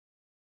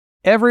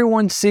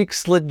Everyone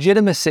seeks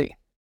legitimacy.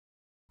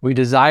 We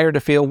desire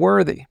to feel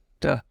worthy,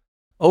 to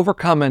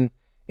overcome an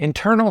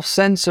internal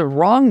sense of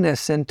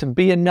wrongness and to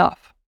be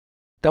enough.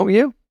 Don't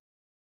you?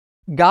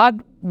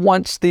 God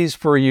wants these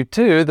for you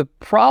too. The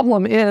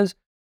problem is,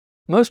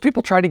 most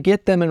people try to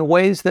get them in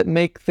ways that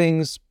make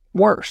things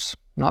worse,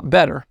 not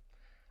better.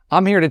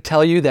 I'm here to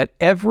tell you that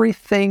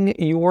everything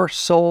your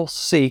soul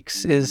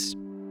seeks is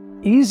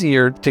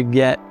easier to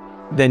get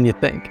than you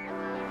think.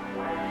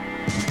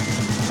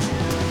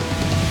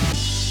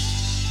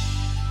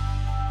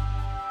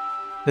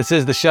 This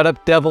is the Shut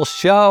Up Devil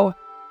Show,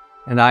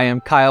 and I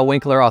am Kyle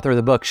Winkler, author of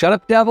the book Shut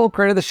Up Devil,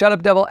 creator of the Shut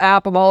Up Devil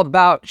app. I'm all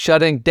about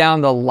shutting down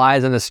the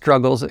lies and the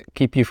struggles that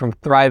keep you from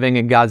thriving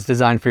in God's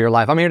design for your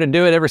life. I'm here to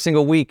do it every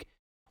single week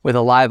with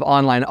a live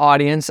online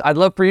audience. I'd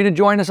love for you to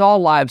join us all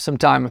live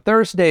sometime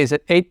Thursdays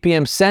at 8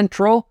 p.m.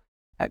 Central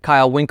at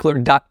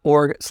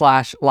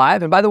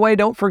kylewinkler.org/live. And by the way,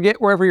 don't forget,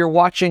 wherever you're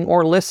watching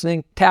or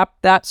listening, tap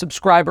that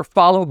subscribe or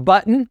follow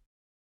button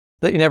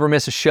so that you never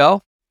miss a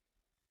show.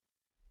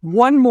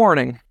 One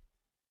morning,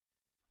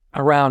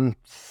 around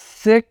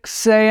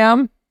 6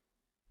 a.m.,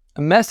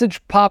 a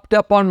message popped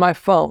up on my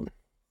phone.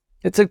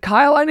 It said,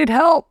 "Kyle, I need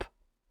help."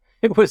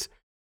 It was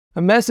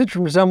a message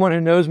from someone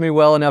who knows me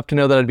well enough to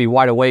know that I'd be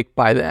wide awake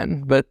by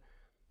then, but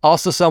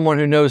also someone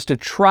who knows to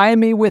try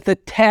me with a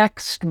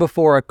text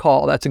before a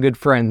call. That's a good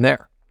friend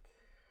there.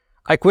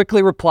 I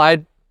quickly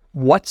replied,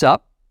 "What's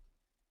up?"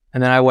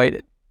 And then I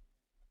waited.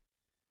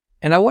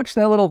 And I watched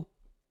that little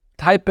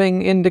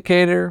typing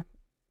indicator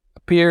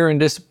appear and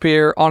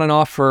disappear on and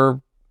off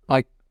for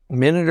like a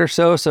minute or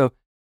so. So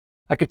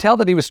I could tell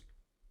that he was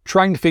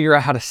trying to figure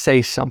out how to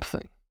say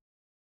something.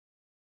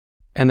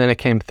 And then it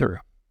came through.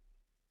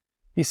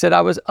 He said,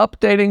 "I was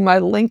updating my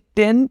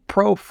LinkedIn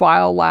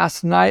profile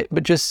last night,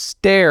 but just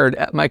stared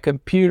at my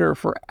computer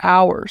for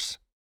hours."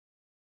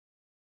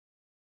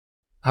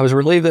 I was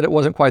relieved that it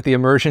wasn't quite the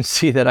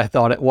emergency that I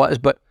thought it was,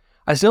 but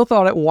I still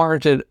thought it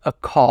warranted a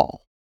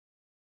call.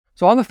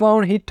 So on the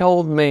phone, he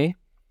told me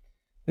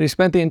that he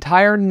spent the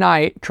entire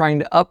night trying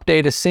to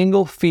update a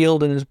single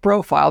field in his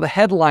profile, the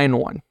headline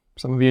one.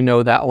 Some of you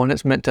know that one.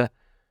 It's meant to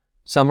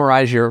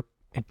summarize your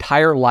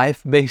entire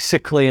life,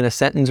 basically, in a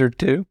sentence or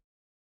two.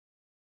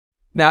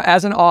 Now,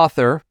 as an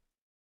author,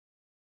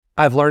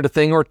 I've learned a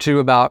thing or two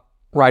about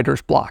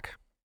writer's block.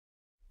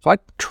 So I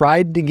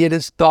tried to get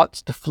his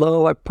thoughts to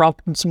flow. I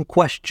prompted some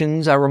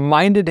questions. I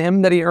reminded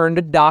him that he earned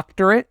a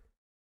doctorate.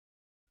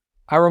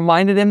 I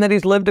reminded him that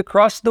he's lived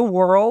across the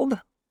world,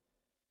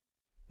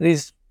 that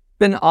he's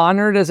been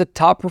honored as a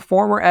top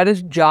performer at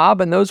his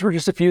job, and those were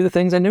just a few of the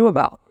things I knew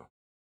about.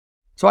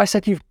 So I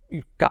said, you've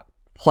got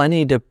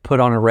plenty to put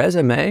on a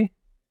resume.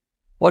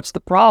 What's the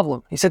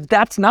problem?" He said,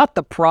 "That's not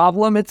the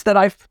problem. It's that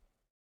I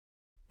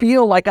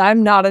feel like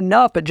I'm not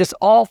enough. It just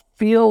all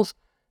feels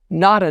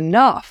not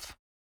enough."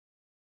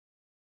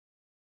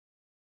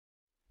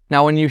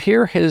 Now, when you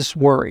hear his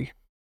worry,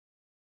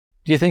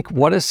 do you think,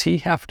 what does he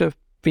have to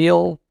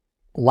feel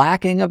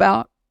lacking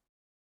about?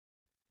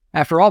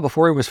 After all,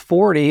 before he was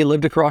 40, he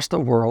lived across the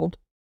world,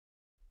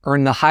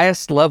 earned the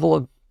highest level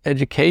of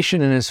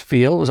education in his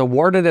field, was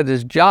awarded at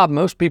his job.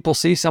 Most people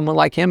see someone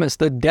like him as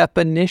the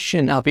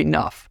definition of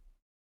enough.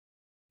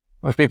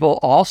 Most people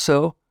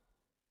also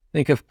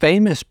think of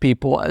famous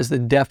people as the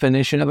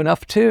definition of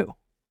enough too.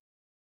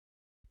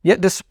 Yet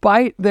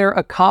despite their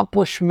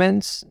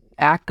accomplishments,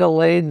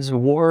 accolades,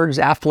 awards,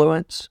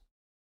 affluence,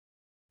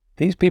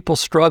 these people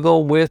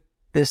struggle with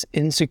this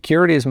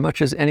insecurity as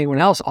much as anyone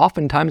else,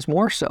 oftentimes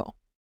more so.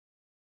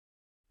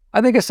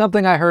 I think it's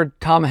something I heard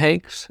Tom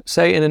Hanks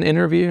say in an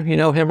interview. You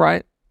know him,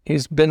 right?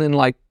 He's been in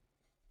like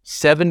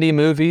 70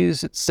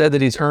 movies. It's said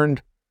that he's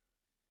earned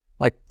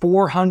like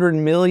 $400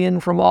 million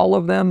from all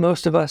of them.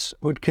 Most of us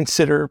would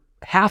consider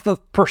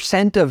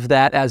 0.5% of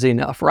that as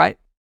enough, right?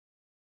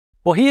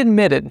 Well, he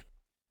admitted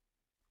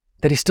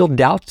that he still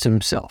doubts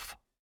himself.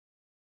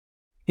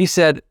 He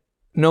said,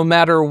 no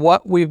matter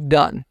what we've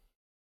done,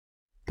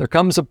 there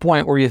comes a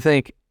point where you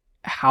think,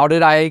 how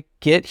did I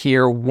get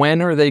here?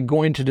 When are they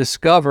going to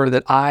discover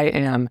that I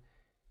am,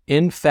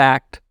 in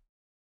fact,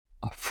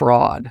 a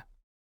fraud?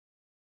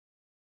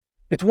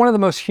 It's one of the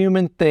most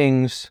human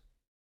things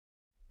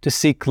to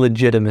seek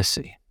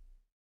legitimacy.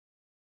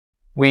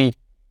 We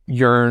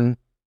yearn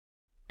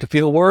to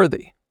feel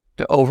worthy,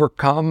 to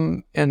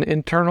overcome an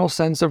internal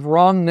sense of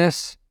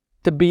wrongness,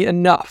 to be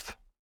enough,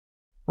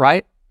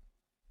 right?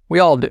 We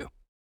all do.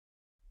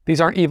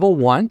 These aren't evil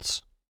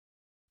wants.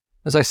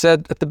 As I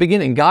said at the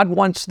beginning, God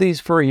wants these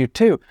for you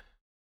too.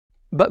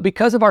 But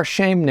because of our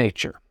shame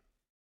nature,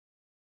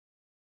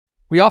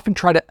 we often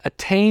try to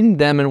attain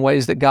them in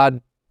ways that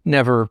God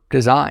never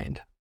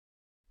designed.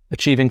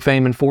 Achieving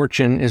fame and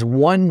fortune is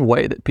one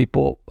way that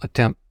people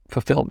attempt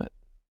fulfillment.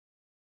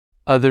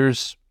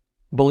 Others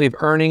believe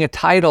earning a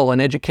title,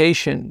 an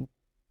education,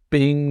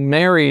 being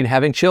married,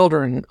 having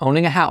children,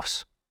 owning a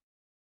house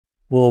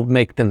will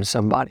make them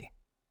somebody.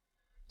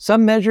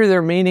 Some measure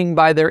their meaning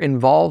by their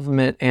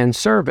involvement and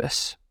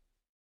service.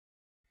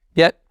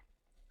 Yet,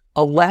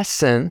 a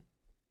lesson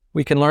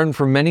we can learn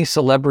from many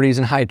celebrities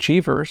and high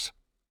achievers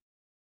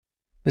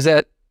is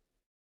that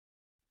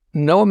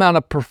no amount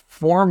of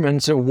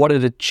performance or what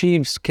it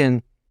achieves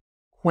can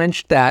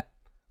quench that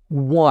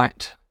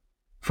want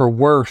for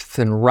worth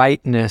and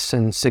rightness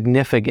and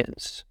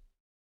significance.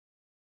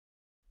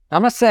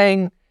 I'm not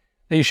saying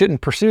that you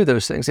shouldn't pursue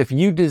those things. If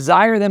you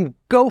desire them,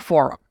 go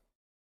for them.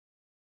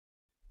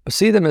 But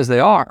see them as they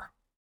are.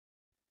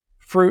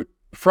 Fruit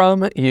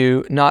from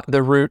you, not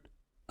the root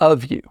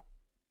of you.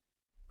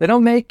 They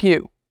don't make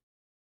you.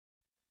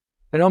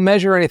 They don't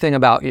measure anything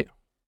about you.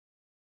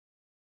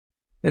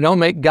 They don't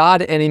make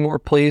God any more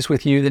pleased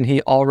with you than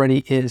He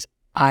already is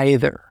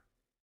either.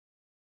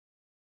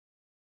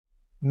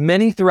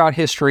 Many throughout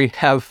history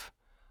have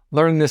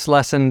learned this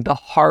lesson the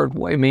hard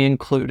way, me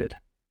included.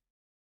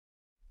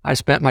 I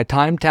spent my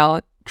time,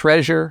 talent,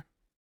 treasure,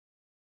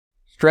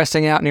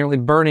 stressing out, nearly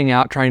burning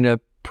out, trying to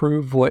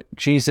prove what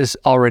Jesus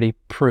already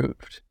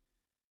proved.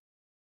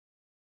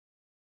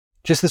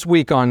 Just this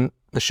week on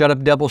the Shut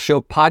Up Devil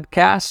Show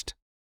podcast,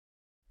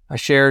 I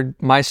shared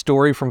my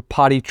story from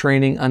potty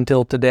training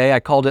until today. I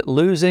called it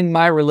Losing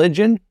My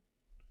Religion.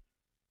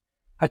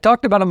 I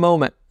talked about a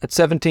moment at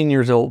 17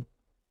 years old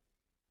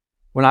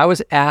when I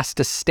was asked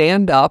to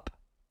stand up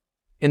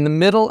in the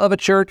middle of a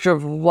church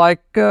of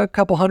like a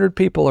couple hundred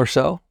people or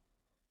so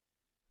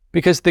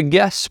because the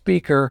guest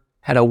speaker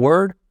had a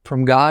word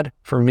from God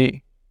for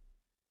me.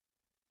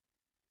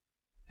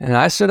 And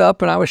I stood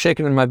up and I was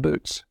shaking in my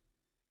boots.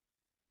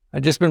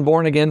 I'd just been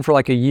born again for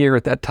like a year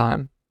at that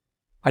time.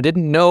 I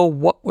didn't know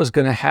what was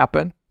going to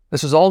happen.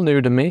 This was all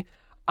new to me.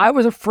 I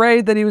was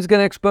afraid that He was going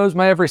to expose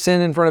my every sin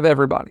in front of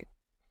everybody.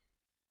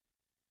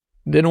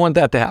 Didn't want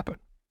that to happen.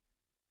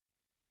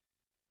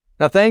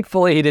 Now,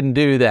 thankfully, He didn't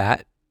do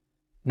that.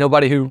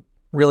 Nobody who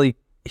really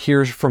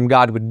hears from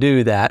God would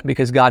do that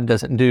because God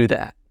doesn't do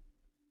that.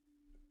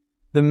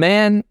 The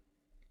man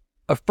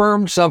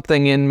affirmed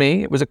something in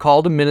me. It was a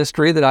call to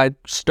ministry that I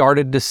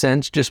started to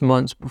sense just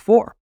months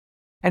before.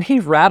 And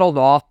he rattled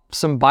off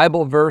some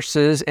Bible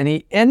verses, and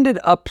he ended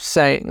up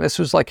saying, this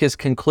was like his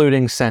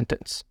concluding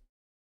sentence,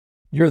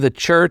 "You're the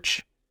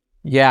church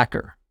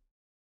yacker."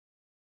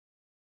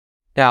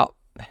 Now,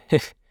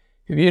 if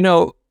you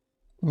know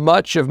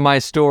much of my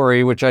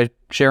story, which I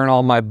share in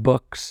all my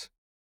books,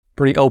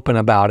 pretty open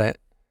about it,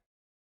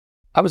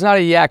 I was not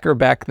a yacker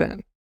back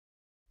then.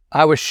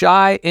 I was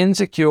shy,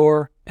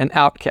 insecure, and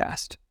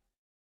outcast.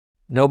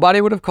 Nobody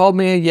would have called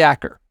me a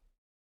yacker.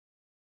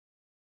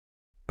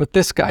 But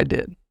this guy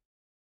did.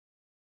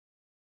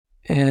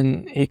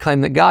 And he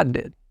claimed that God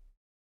did.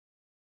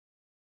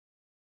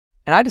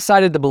 And I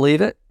decided to believe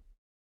it.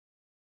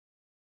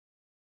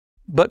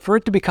 But for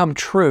it to become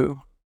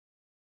true,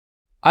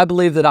 I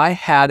believe that I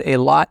had a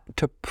lot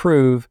to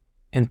prove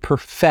and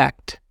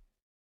perfect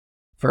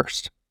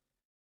first.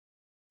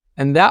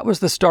 And that was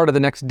the start of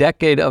the next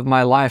decade of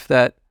my life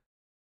that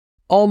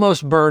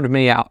almost burned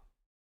me out.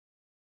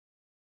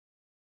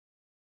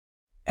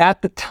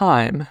 At the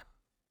time,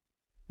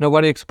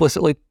 nobody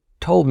explicitly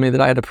told me that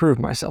I had to prove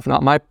myself.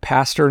 Not my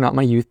pastor, not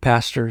my youth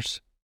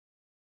pastors.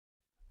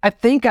 I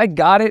think I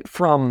got it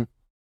from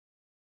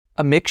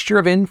a mixture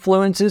of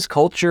influences,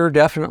 culture,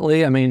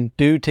 definitely. I mean,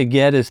 do to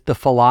get is the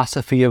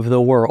philosophy of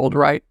the world,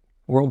 right?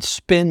 The world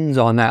spins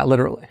on that,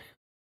 literally.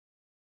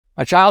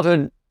 My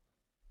childhood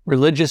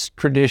religious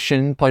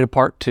tradition played a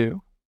part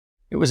too.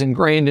 It was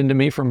ingrained into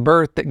me from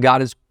birth that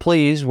God is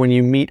pleased when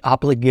you meet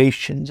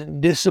obligations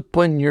and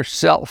discipline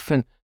yourself.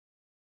 And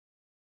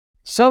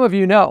some of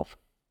you know,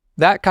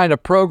 that kind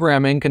of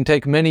programming can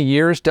take many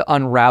years to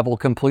unravel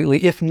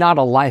completely, if not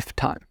a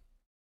lifetime.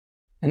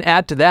 And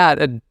add to that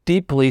a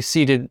deeply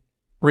seated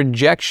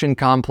rejection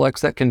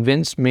complex that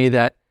convinced me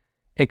that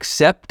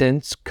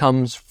acceptance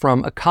comes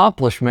from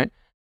accomplishment.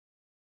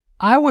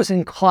 I was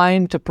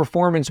inclined to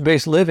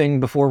performance-based living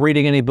before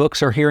reading any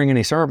books or hearing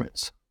any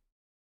sermons.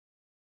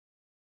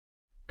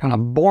 Kind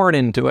of born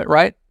into it,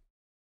 right?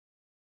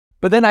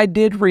 But then I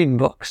did read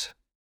books.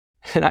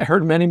 And I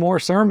heard many more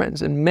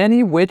sermons, and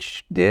many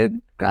which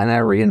did kind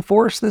of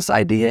reinforce this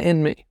idea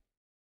in me.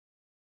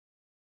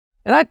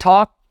 And I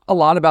talk a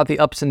lot about the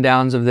ups and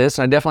downs of this,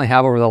 and I definitely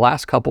have over the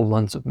last couple of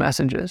months of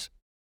messages.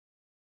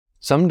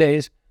 Some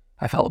days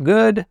I felt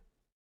good.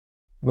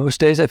 Most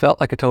days I felt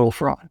like a total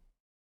fraud.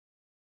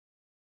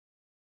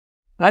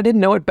 And I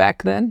didn't know it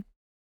back then,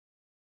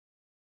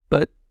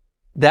 but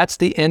that's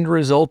the end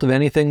result of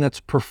anything that's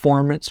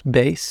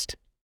performance-based.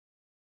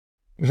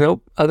 There's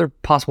no other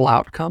possible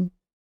outcome.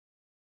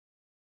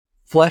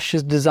 Flesh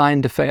is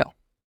designed to fail.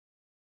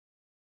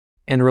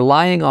 And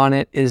relying on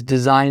it is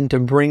designed to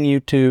bring you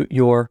to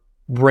your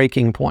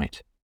breaking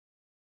point.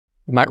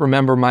 You might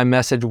remember my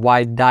message,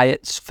 Why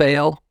Diets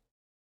Fail.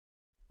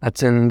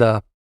 That's in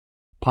the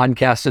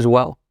podcast as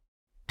well.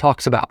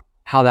 Talks about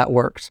how that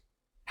works.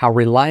 How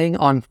relying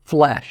on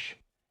flesh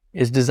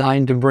is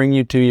designed to bring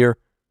you to your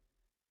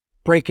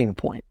breaking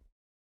point.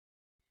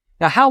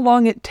 Now, how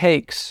long it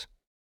takes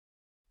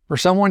for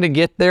someone to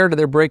get there to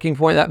their breaking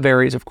point, that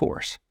varies, of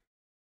course.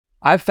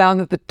 I've found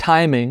that the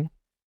timing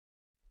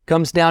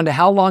comes down to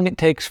how long it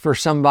takes for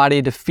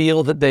somebody to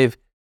feel that they've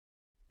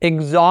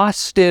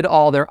exhausted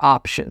all their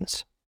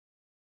options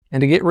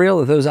and to get real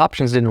that those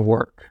options didn't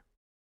work.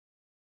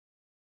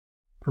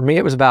 For me,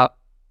 it was about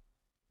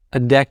a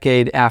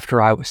decade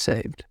after I was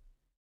saved.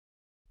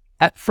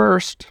 At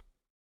first,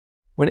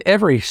 when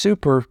every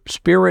super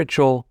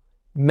spiritual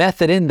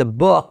method in the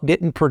book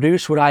didn't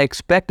produce what I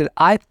expected,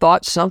 I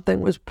thought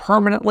something was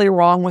permanently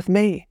wrong with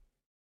me.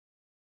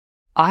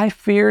 I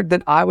feared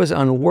that I was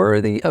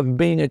unworthy of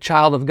being a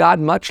child of God,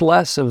 much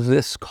less of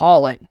this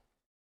calling.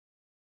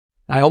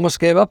 I almost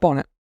gave up on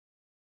it.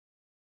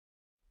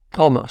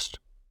 Almost.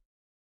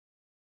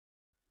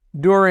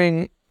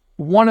 During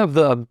one of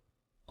the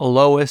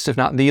lowest, if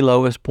not the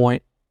lowest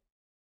point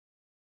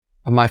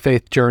of my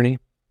faith journey,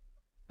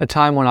 a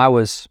time when I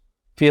was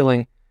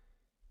feeling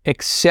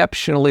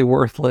exceptionally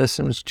worthless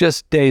and was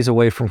just days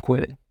away from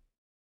quitting,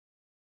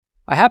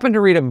 I happened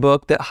to read a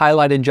book that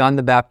highlighted John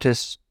the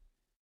Baptist's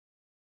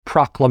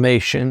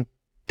proclamation,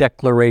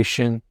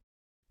 declaration,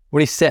 what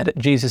he said at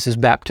Jesus'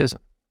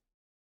 baptism.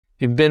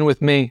 If you've been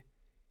with me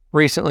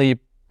recently, you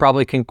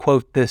probably can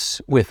quote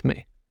this with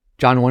me.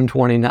 John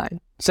 1:29.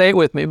 Say it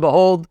with me.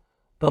 Behold,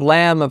 the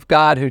Lamb of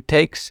God who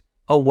takes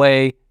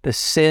away the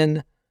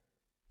sin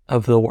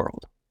of the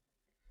world.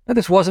 Now,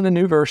 this wasn't a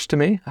new verse to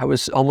me. I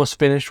was almost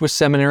finished with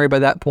seminary by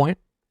that point.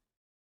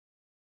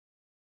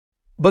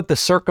 But the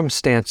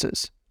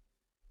circumstances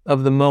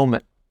of the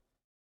moment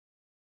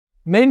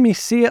made me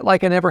see it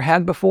like I never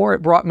had before.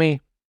 It brought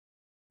me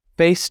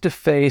face to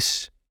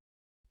face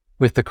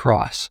with the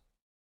cross.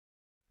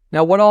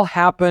 Now, what all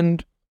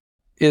happened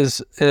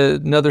is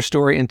another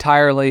story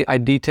entirely. I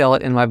detail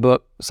it in my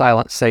book,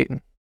 Silent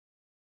Satan.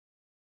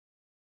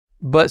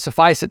 But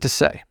suffice it to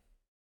say,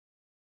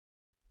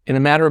 in a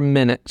matter of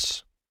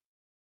minutes,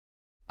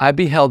 I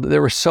beheld that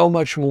there was so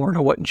much more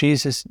to what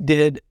Jesus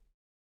did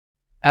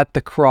at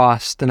the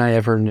cross than I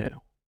ever knew.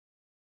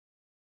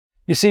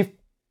 You see,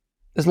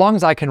 as long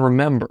as I can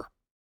remember,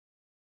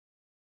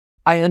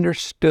 I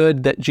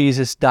understood that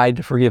Jesus died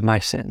to forgive my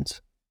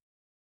sins.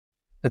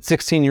 At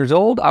 16 years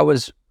old, I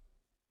was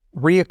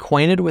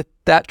reacquainted with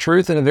that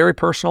truth in a very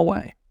personal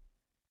way.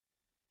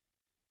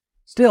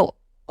 Still,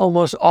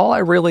 almost all I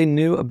really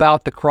knew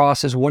about the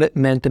cross is what it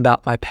meant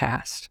about my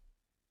past.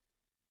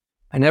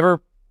 I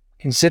never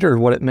considered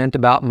what it meant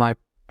about my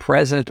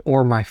present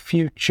or my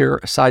future,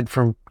 aside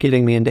from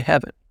getting me into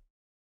heaven.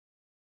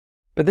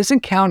 But this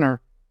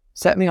encounter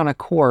set me on a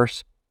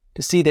course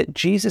to see that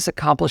Jesus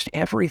accomplished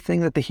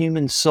everything that the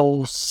human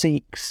soul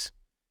seeks.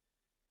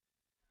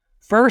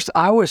 First,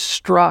 I was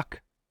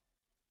struck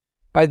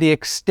by the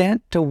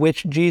extent to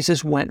which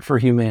Jesus went for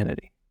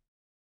humanity.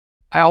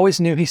 I always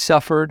knew he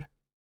suffered.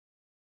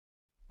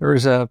 There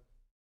was a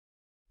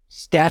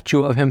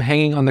statue of him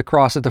hanging on the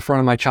cross at the front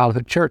of my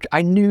childhood church.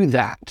 I knew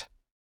that.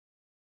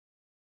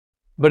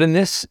 But in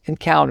this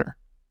encounter,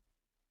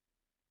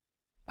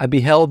 I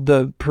beheld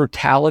the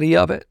brutality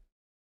of it.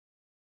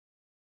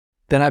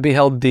 Then I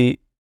beheld the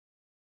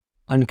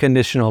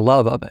unconditional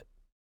love of it.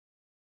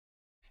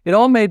 It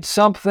all made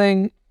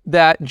something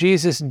that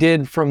Jesus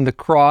did from the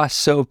cross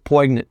so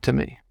poignant to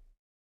me.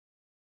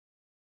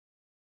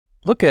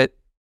 Look at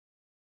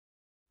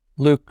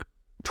Luke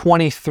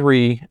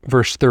 23,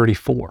 verse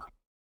 34.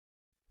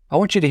 I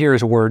want you to hear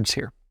his words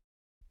here.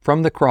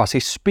 From the cross,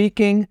 he's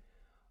speaking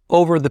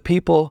over the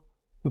people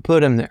who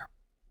put him there.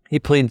 He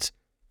pleads,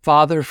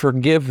 Father,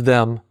 forgive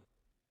them,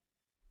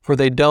 for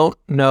they don't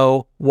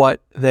know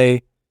what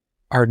they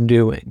are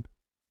doing.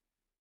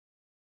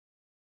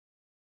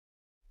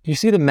 Do you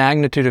see the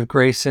magnitude of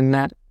grace in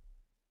that?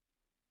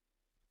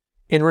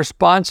 In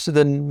response to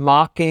the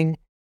mocking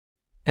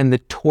and the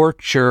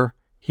torture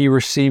he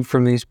received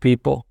from these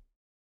people,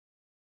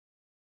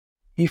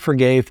 he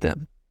forgave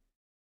them.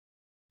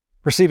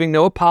 Receiving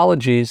no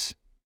apologies,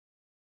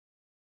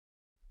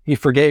 he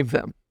forgave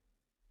them.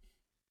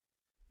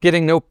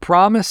 Getting no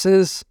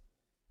promises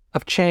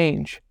of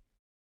change,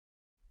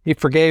 he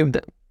forgave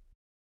them.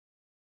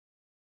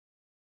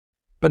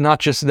 But not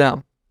just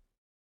them.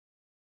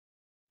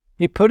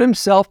 He put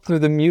himself through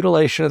the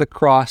mutilation of the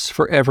cross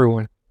for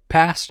everyone,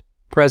 past,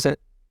 present,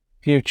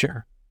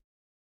 future,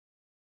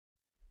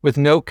 with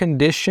no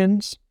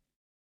conditions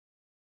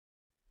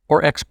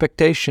or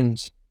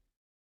expectations.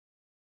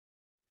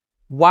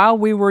 While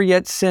we were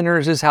yet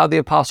sinners is how the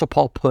Apostle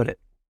Paul put it.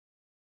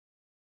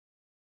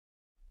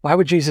 Why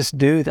would Jesus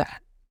do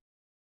that?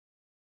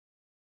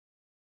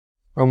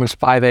 Romans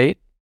 5:8.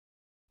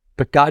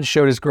 But God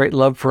showed his great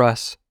love for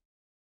us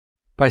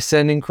by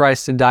sending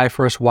Christ to die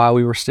for us while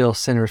we were still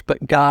sinners.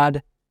 But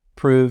God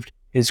proved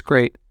his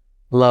great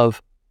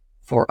love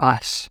for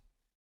us.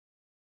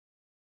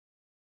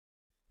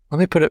 Let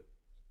me put it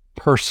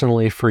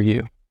personally for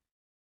you.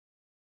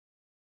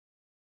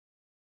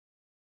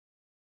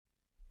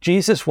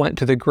 Jesus went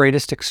to the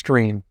greatest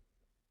extreme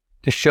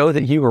to show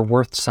that you are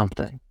worth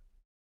something,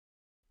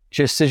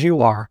 just as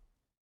you are,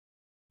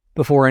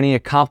 before any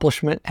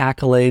accomplishment,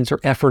 accolades, or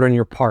effort on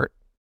your part,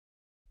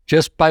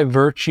 just by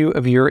virtue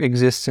of your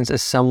existence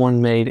as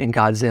someone made in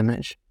God's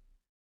image.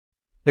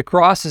 The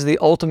cross is the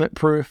ultimate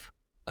proof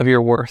of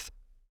your worth.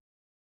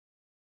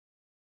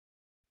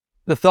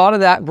 The thought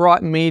of that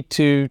brought me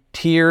to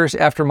tears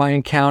after my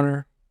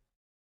encounter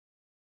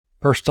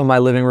first on my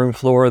living room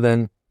floor,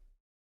 then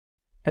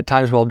at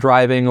times while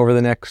driving over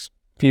the next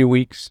few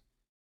weeks.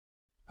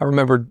 I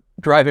remember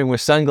driving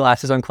with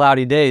sunglasses on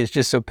cloudy days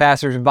just so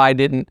passersby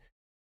didn't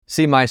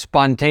see my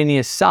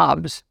spontaneous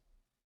sobs.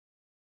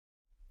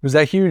 It was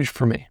that huge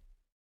for me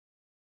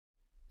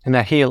and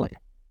that healing.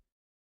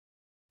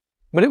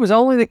 But it was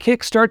only the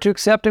kickstart to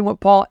accepting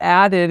what Paul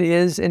added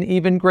is an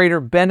even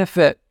greater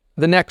benefit.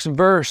 The next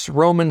verse,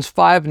 Romans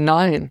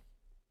 5:9.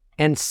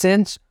 And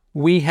since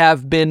we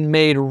have been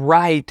made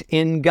right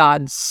in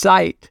God's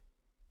sight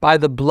by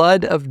the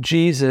blood of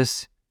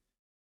Jesus,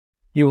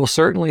 you will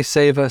certainly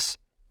save us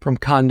from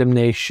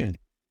condemnation.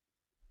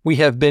 We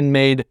have been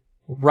made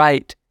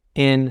right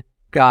in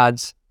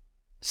God's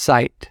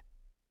sight.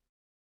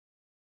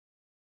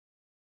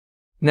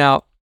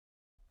 Now,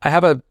 I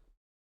have a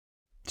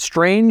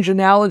strange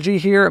analogy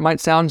here. It might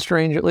sound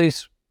strange at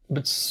least,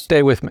 but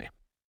stay with me.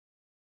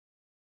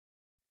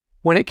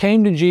 When it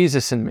came to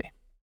Jesus and me,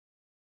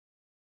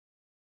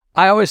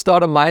 I always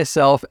thought of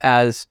myself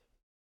as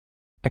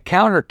a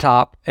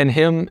countertop and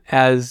him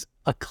as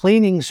a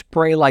cleaning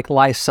spray like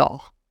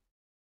Lysol.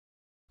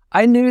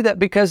 I knew that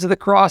because of the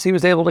cross, he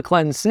was able to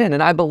cleanse sin,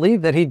 and I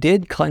believe that he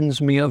did cleanse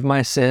me of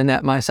my sin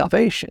at my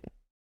salvation.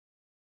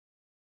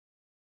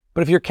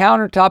 But if your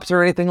countertops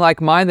are anything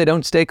like mine, they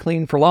don't stay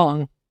clean for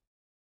long.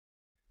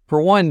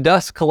 For one,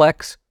 dust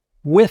collects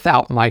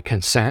without my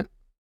consent,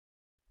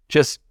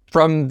 just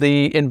from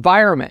the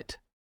environment.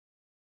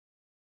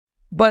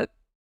 But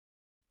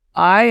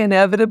I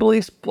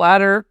inevitably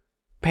splatter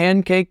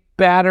pancake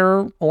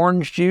batter,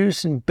 orange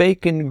juice, and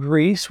bacon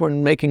grease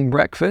when making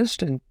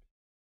breakfast, and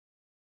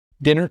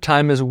dinner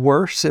time is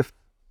worse if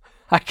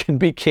I can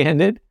be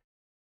candid.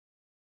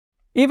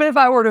 Even if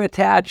I were to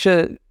attach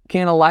a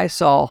can of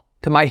Lysol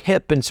to my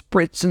hip and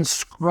spritz and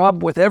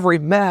scrub with every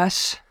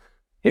mess,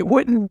 it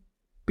wouldn't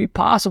be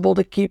possible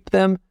to keep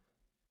them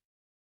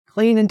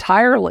clean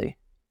entirely.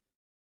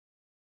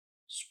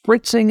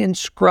 Spritzing and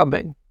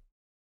scrubbing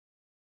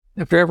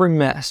after every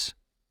mess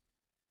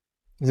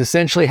is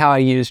essentially how I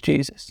use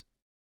Jesus.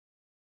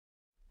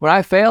 When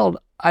I failed,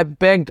 I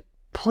begged,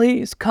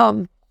 please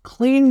come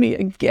clean me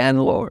again,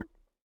 Lord.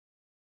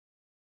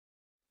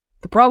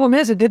 The problem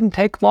is, it didn't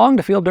take long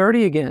to feel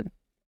dirty again.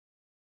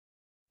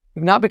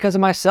 If not because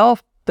of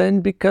myself,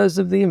 then because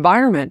of the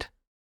environment.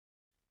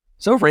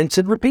 So rinse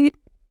and repeat.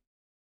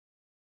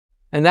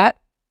 And that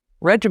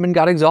regimen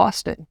got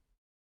exhausting.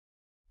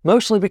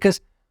 Mostly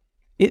because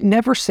it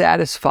never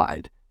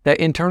satisfied that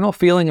internal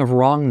feeling of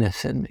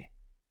wrongness in me.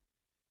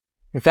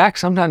 In fact,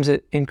 sometimes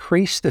it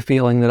increased the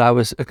feeling that I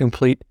was a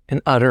complete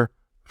and utter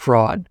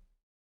fraud.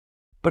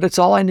 But it's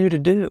all I knew to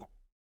do.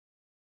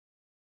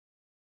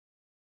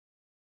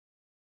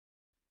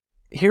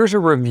 Here's a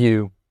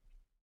review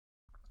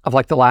of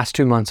like the last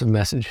 2 months of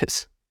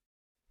messages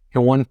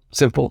in one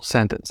simple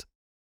sentence.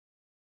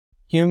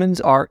 Humans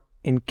are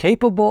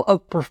incapable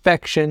of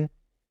perfection,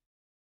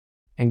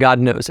 and God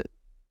knows it.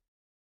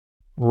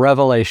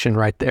 Revelation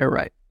right there,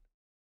 right?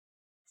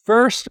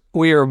 First,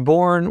 we are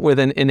born with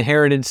an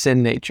inherited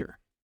sin nature.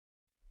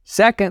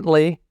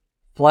 Secondly,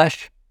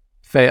 flesh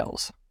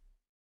fails.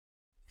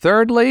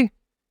 Thirdly,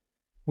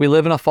 we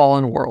live in a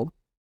fallen world.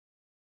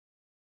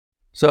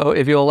 So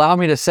if you allow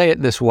me to say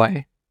it this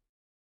way,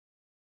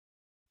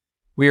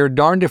 we are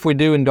darned if we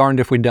do and darned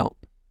if we don't.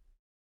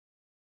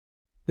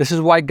 This is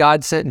why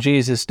God sent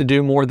Jesus to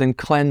do more than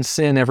cleanse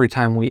sin every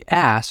time we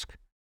ask,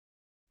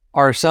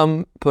 or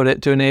some put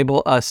it, to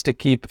enable us to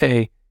keep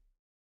a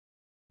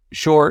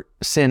short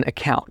sin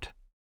account.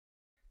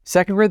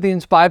 2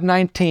 Corinthians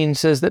 5:19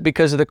 says that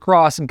because of the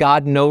cross,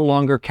 God no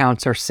longer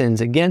counts our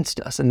sins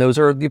against us. And those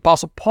are the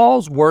Apostle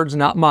Paul's words,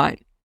 not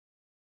mine.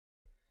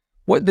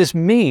 What this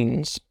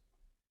means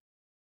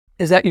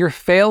is that your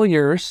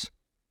failures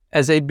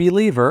as a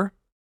believer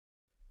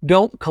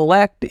don't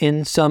collect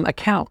in some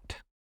account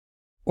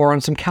or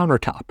on some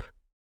countertop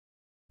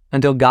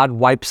until God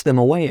wipes them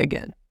away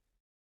again.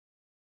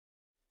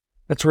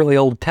 That's really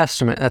Old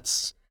Testament.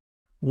 That's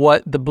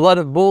what the blood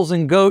of bulls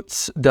and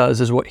goats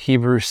does, is what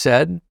Hebrews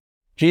said.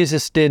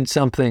 Jesus did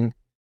something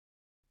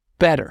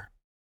better.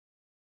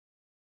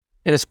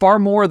 It is far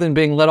more than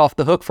being let off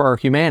the hook for our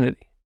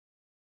humanity.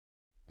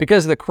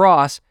 Because of the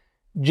cross,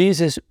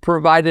 Jesus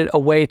provided a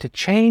way to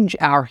change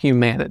our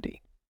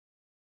humanity.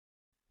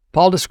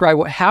 Paul described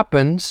what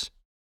happens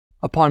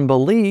upon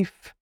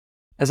belief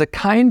as a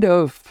kind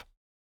of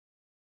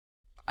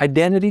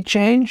identity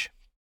change.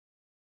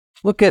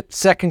 Look at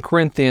 2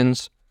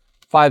 Corinthians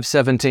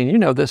 5:17. You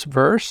know this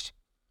verse.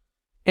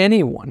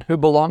 Anyone who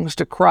belongs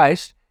to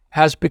Christ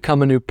has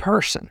become a new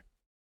person.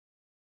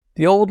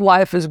 The old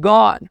life is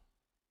gone.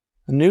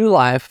 The new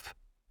life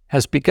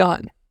has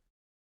begun.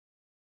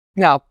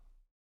 Now,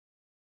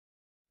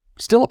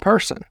 still a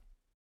person,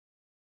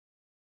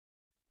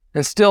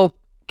 and still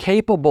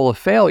capable of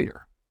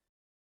failure,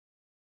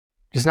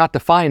 just not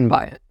defined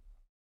by it.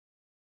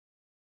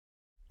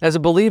 As a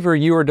believer,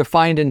 you are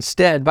defined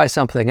instead by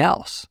something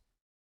else.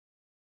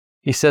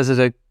 He says it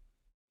a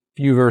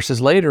few verses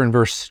later in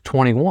verse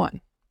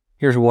 21.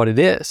 Here's what it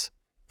is.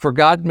 For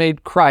God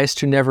made Christ,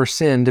 who never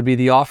sinned, to be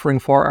the offering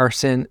for our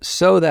sin,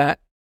 so that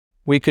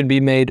we could be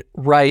made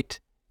right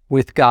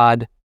with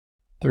God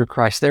through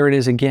Christ. There it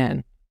is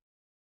again.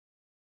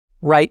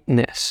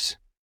 Rightness.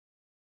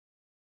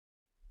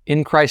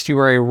 In Christ, you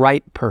are a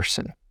right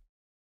person.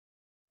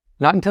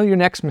 Not until your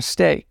next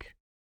mistake,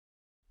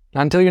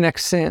 not until your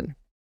next sin,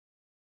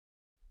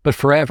 but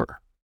forever.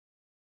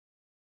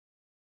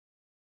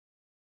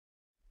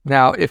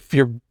 Now, if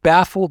you're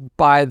baffled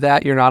by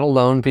that, you're not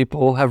alone.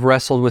 People have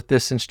wrestled with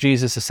this since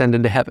Jesus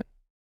ascended to heaven.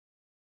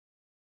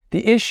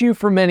 The issue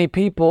for many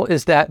people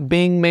is that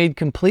being made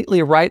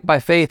completely right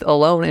by faith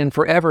alone and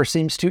forever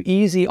seems too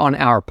easy on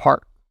our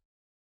part.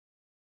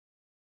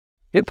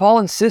 Yet Paul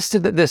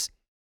insisted that this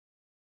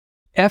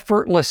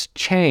effortless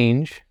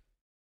change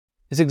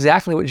is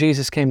exactly what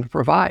Jesus came to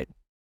provide.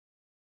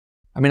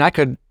 I mean, I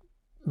could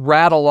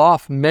rattle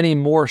off many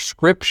more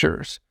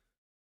scriptures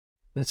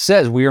that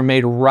says we are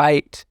made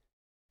right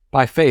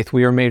by faith.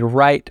 We are made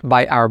right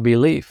by our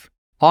belief.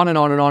 On and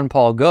on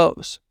Paul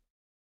goes.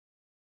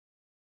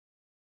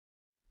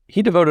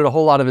 He devoted a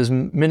whole lot of his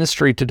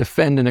ministry to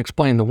defend and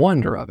explain the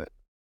wonder of it.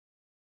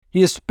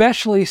 He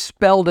especially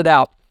spelled it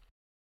out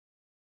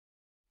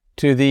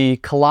to the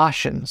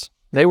Colossians.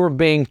 They were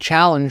being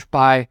challenged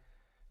by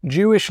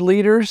Jewish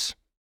leaders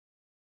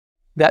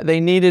that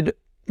they needed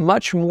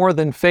much more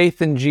than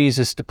faith in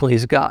Jesus to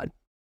please God.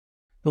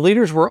 The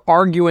leaders were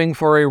arguing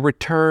for a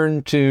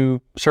return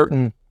to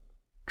certain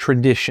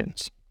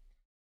traditions.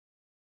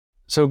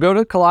 So go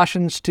to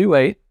Colossians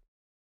 2:8.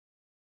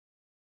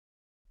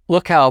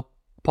 Look how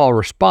Paul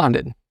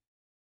responded.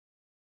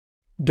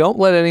 Don't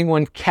let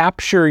anyone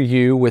capture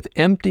you with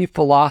empty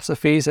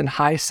philosophies and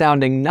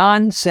high-sounding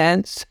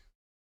nonsense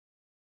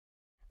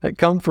that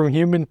come from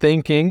human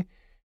thinking.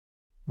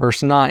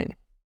 Verse 9.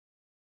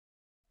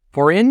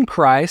 For in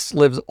Christ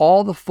lives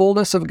all the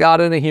fullness of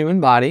God in a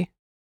human body.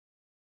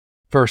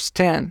 Verse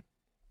 10.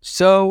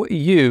 So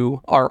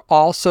you are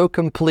also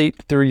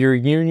complete through your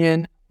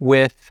union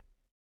with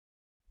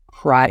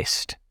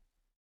Christ.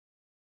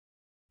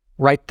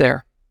 Right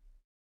there.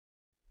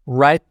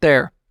 Right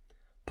there.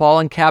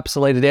 Paul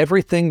encapsulated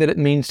everything that it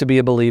means to be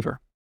a believer.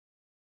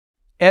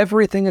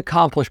 Everything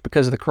accomplished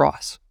because of the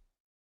cross.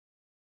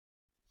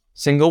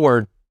 Single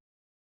word.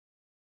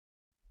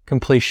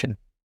 Completion.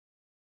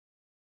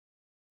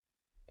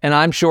 And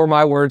I'm sure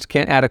my words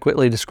can't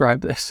adequately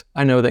describe this.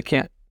 I know they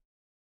can't.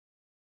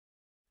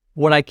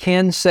 What I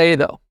can say,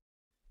 though,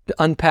 to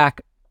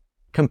unpack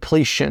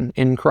completion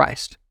in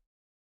Christ,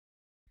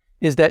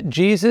 is that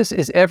Jesus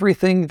is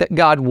everything that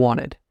God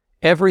wanted,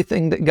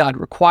 everything that God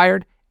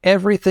required,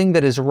 everything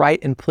that is right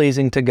and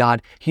pleasing to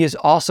God. He is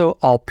also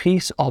all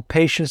peace, all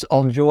patience,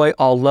 all joy,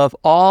 all love,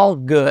 all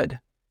good.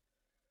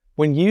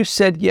 When you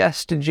said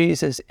yes to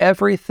Jesus,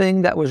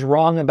 everything that was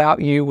wrong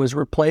about you was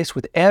replaced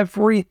with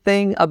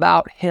everything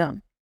about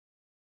Him.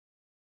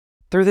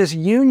 Through this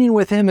union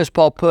with Him, as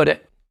Paul put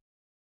it,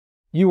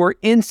 you were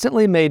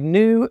instantly made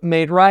new,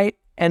 made right,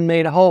 and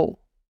made whole.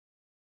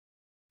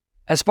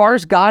 As far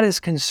as God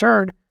is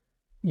concerned,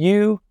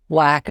 you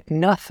lack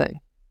nothing.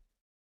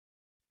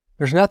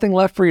 There's nothing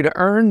left for you to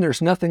earn.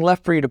 There's nothing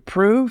left for you to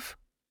prove.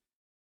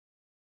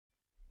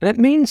 And it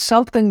means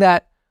something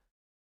that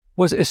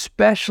was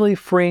especially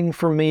freeing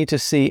for me to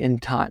see in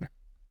time.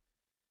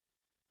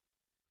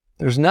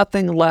 There's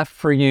nothing left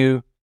for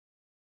you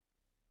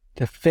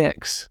to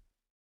fix.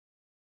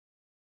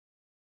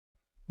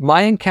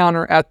 My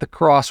encounter at the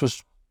cross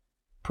was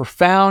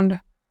profound.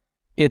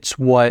 It's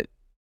what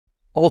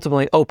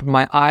ultimately opened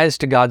my eyes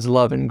to God's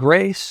love and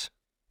grace,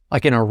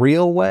 like in a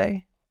real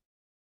way.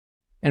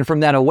 And from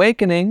that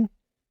awakening,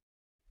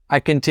 I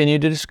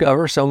continued to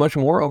discover so much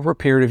more over a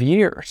period of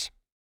years.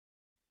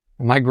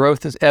 My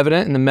growth is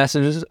evident in the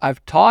messages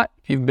I've taught.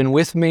 If you've been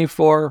with me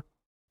for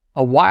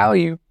a while,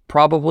 you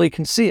probably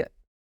can see it.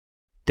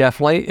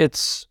 Definitely,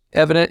 it's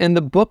evident in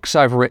the books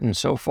I've written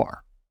so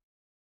far.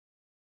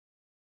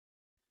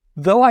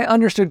 Though I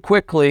understood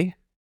quickly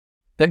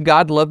that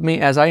God loved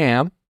me as I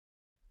am,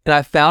 and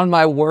I found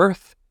my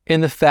worth in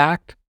the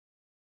fact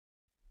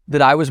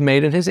that I was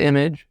made in His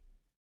image,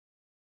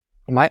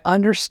 my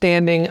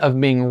understanding of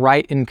being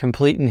right and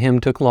complete in Him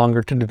took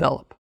longer to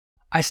develop.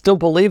 I still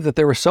believe that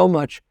there was so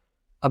much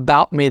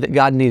about me that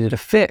God needed to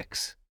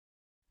fix,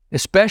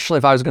 especially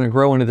if I was going to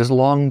grow into this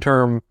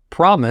long-term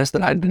promise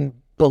that I'd been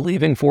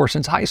believing for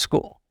since high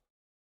school.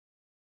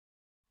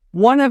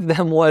 One of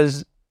them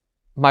was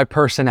my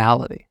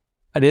personality.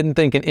 I didn't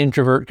think an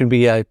introvert could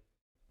be a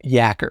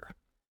yacker.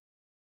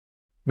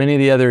 Many of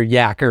the other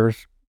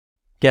yackers,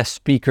 guest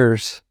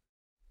speakers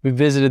who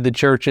visited the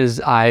churches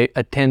I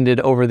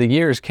attended over the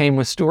years came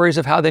with stories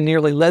of how they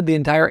nearly led the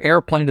entire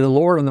airplane to the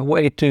Lord on the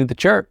way to the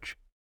church.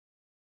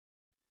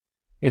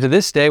 And to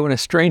this day, when a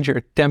stranger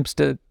attempts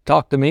to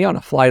talk to me on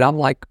a flight, I'm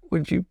like,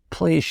 would you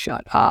please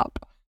shut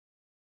up?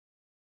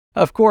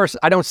 Of course,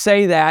 I don't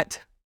say that,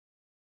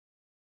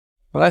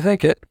 but I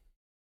think it.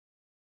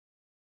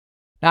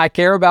 Now, I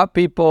care about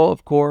people,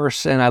 of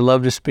course, and I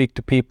love to speak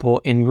to people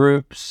in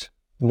groups.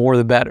 The more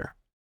the better.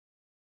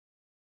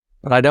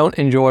 but I don't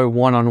enjoy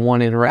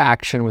one-on-one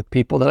interaction with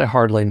people that I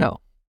hardly know.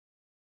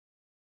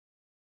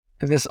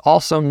 And this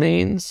also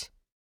means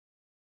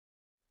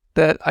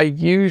that I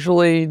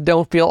usually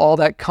don't feel all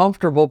that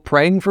comfortable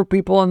praying for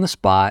people on the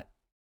spot,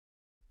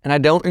 and I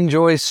don't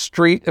enjoy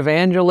street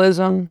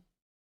evangelism.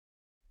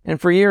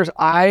 And for years,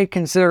 I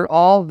considered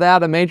all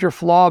that a major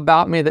flaw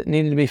about me that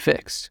needed to be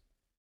fixed.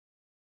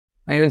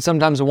 I even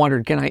sometimes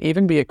wondered, can I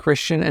even be a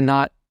Christian and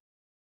not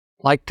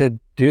like to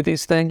do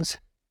these things?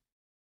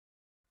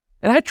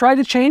 And I tried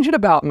to change it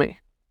about me,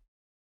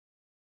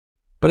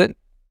 but it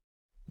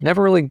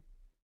never really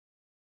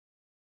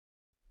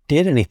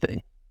did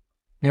anything.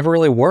 Never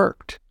really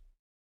worked.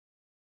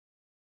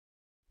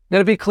 Now,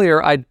 to be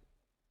clear,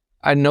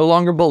 I no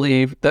longer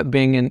believe that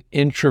being an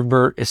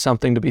introvert is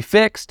something to be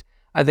fixed.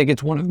 I think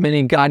it's one of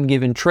many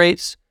God-given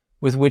traits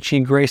with which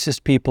He graces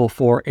people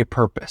for a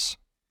purpose.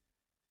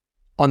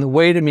 On the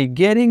way to me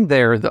getting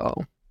there,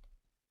 though,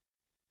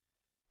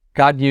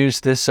 God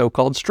used this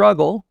so-called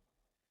struggle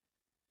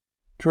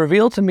to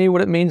reveal to me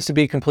what it means to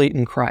be complete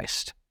in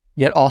Christ,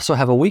 yet also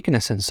have a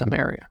weakness in some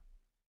area.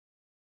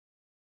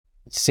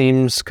 It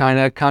seems kind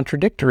of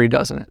contradictory,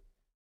 doesn't it?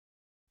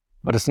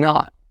 But it's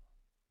not.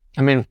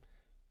 I mean,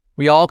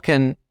 we all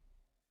can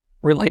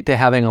relate to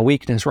having a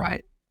weakness,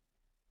 right?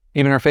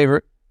 Even our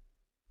favorite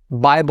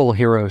Bible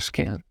heroes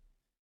can,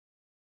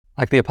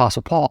 like the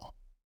Apostle Paul.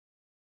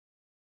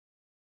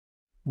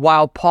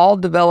 While Paul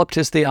developed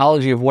his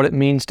theology of what it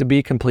means to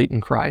be complete in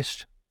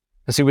Christ,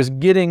 as he was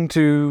getting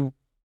to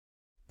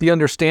the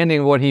understanding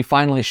of what he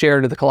finally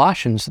shared to the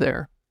Colossians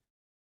there,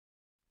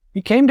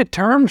 he came to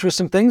terms with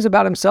some things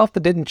about himself that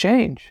didn't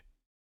change.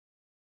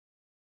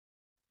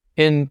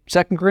 In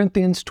 2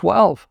 Corinthians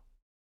 12,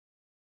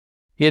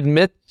 he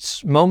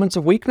admits moments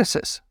of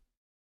weaknesses.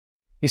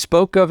 He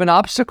spoke of an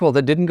obstacle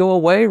that didn't go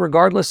away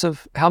regardless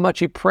of how much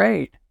he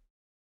prayed.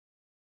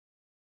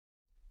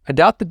 I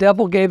doubt the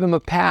devil gave him a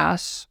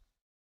pass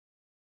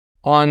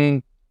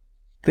on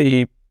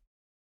the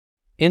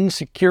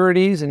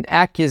insecurities and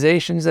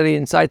accusations that he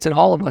incites in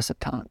all of us at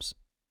times.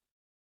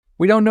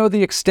 We don't know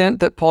the extent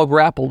that Paul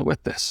grappled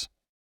with this.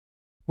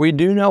 We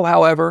do know,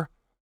 however,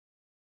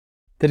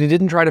 that he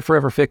didn't try to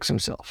forever fix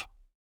himself.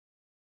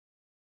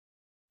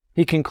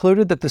 He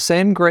concluded that the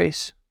same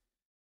grace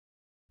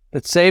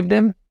that saved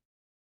him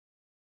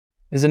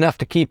is enough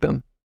to keep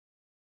him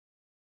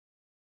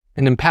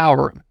and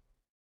empower him.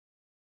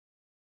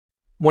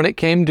 When it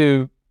came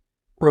to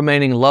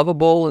remaining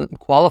lovable and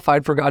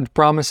qualified for God's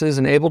promises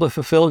and able to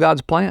fulfill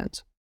God's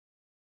plans,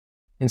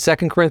 in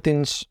 2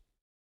 Corinthians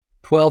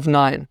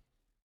 12:9,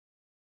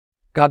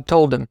 God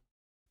told him,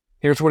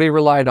 here's what he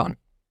relied on: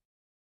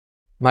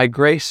 my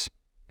grace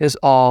is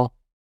all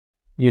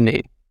you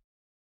need.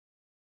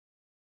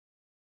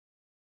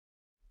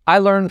 I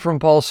learned from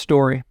Paul's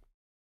story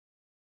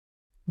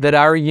that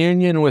our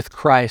union with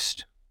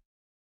Christ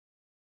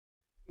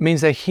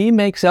means that He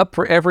makes up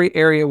for every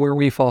area where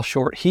we fall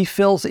short. He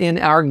fills in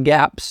our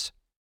gaps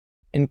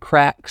and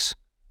cracks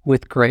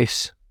with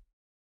grace.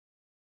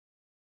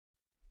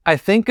 I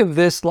think of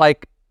this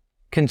like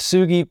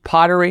kintsugi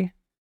pottery.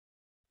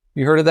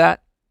 You heard of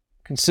that?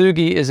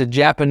 Kintsugi is a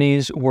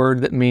Japanese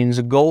word that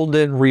means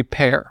golden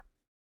repair.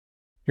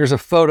 Here's a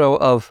photo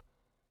of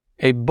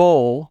a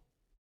bowl.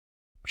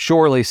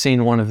 Surely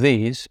seen one of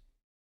these.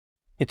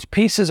 Its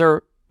pieces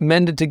are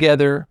mended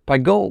together by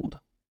gold.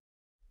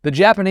 The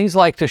Japanese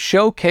like to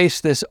showcase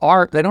this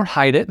art. They don't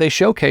hide it. They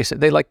showcase it.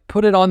 They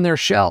put it on their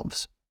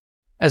shelves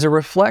as a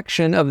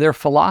reflection of their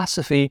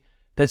philosophy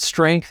that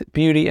strength,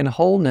 beauty, and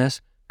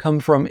wholeness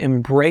come from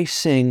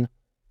embracing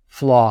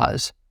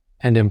flaws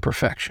and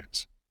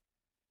imperfections.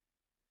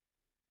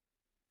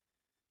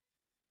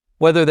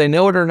 Whether they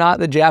know it or not,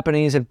 the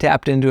Japanese have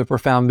tapped into a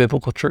profound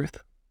biblical truth.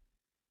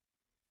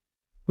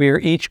 We are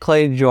each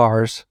clay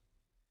jars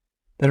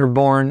that are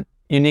born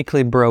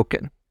uniquely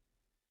broken,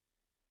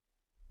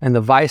 and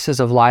the vices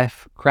of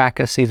life crack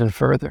us even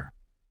further.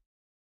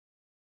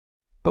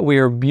 But we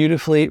are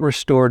beautifully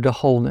restored to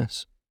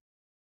wholeness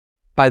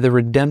by the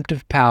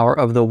redemptive power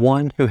of the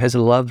one who has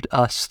loved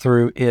us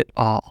through it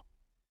all.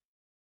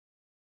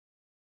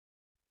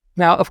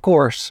 Now, of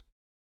course,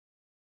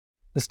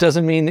 this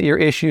doesn't mean that your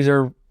issues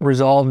are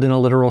resolved in a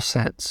literal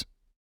sense,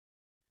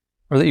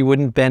 or that you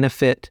wouldn't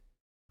benefit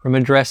from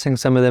addressing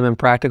some of them in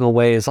practical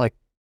ways, like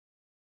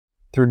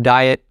through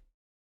diet,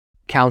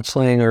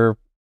 counseling, or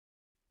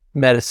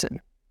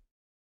medicine.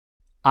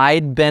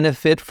 I'd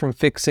benefit from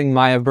fixing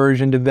my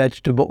aversion to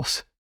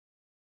vegetables.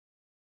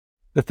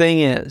 The thing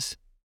is,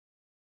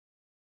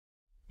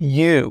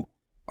 you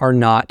are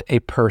not a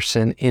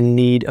person in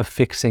need of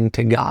fixing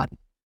to God.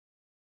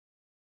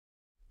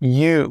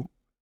 You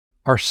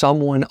are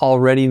someone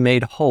already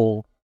made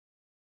whole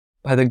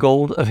by the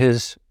gold of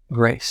His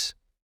grace.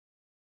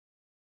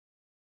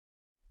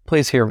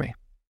 Please hear me.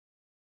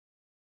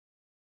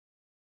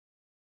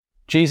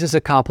 Jesus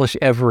accomplished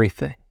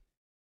everything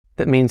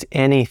that means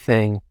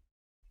anything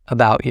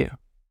about you.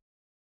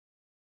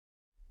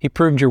 He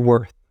proved your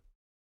worth.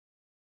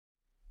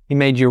 He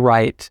made you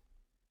right.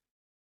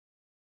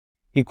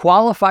 He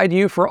qualified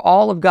you for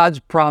all of God's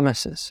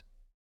promises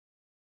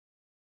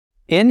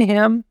In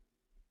Him,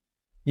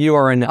 you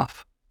are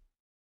enough.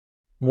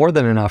 More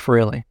than enough,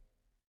 really.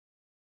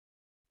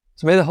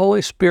 So may the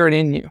Holy Spirit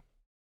in you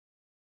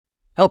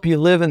help you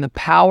live in the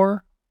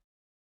power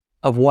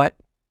of what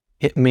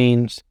it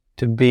means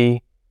to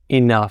be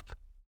enough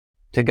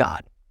to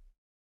God.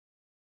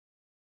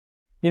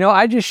 You know,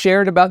 I just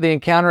shared about the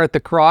encounter at the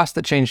cross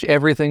that changed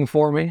everything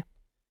for me.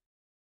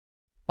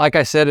 Like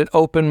I said, it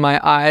opened my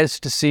eyes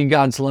to see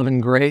God's love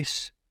and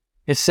grace.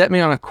 It set me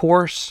on a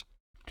course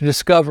to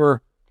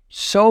discover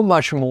so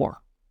much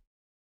more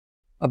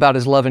about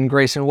His love and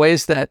grace in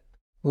ways that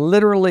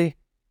literally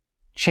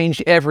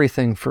changed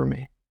everything for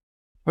me.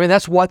 I mean,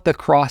 that's what the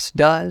cross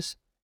does.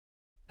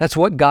 That's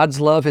what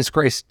God's love, His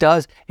grace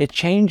does. It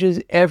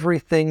changes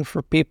everything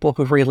for people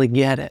who really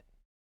get it.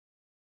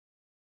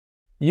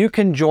 You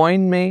can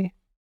join me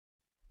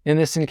in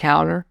this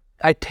encounter.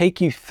 I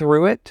take you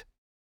through it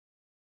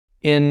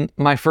in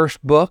my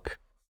first book,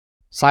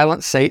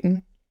 Silence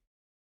Satan.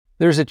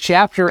 There's a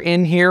chapter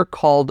in here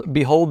called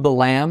Behold the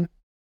Lamb.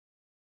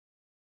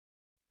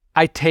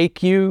 I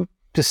take you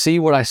to see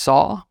what I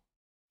saw.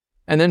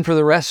 And then for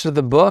the rest of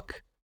the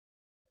book,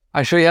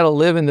 I show you how to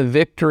live in the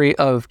victory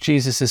of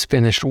Jesus'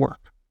 finished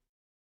work.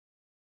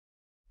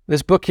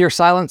 This book here,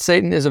 Silence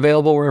Satan, is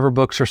available wherever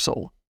books are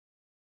sold.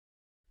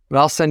 But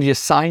I'll send you a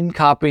signed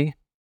copy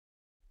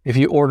if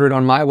you order it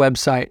on my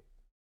website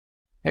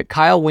at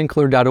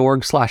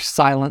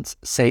kylewinkler.org/silence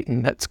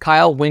Satan. That's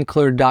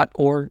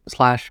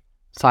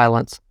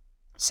kylewinkler.org/silence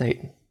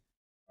Satan.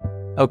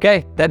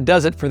 Okay, that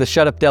does it for the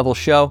Shut Up Devil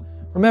Show.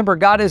 Remember,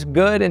 God is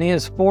good and He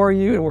is for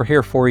you, and we're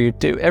here for you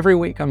too. Every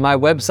week on my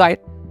website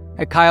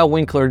at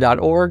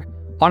kylewinkler.org,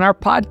 on our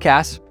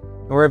podcast,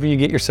 and wherever you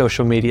get your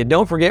social media.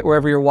 Don't forget,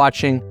 wherever you're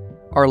watching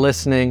or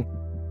listening,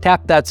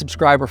 tap that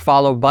subscribe or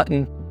follow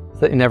button so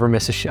that you never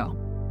miss a show.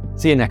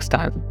 See you next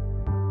time.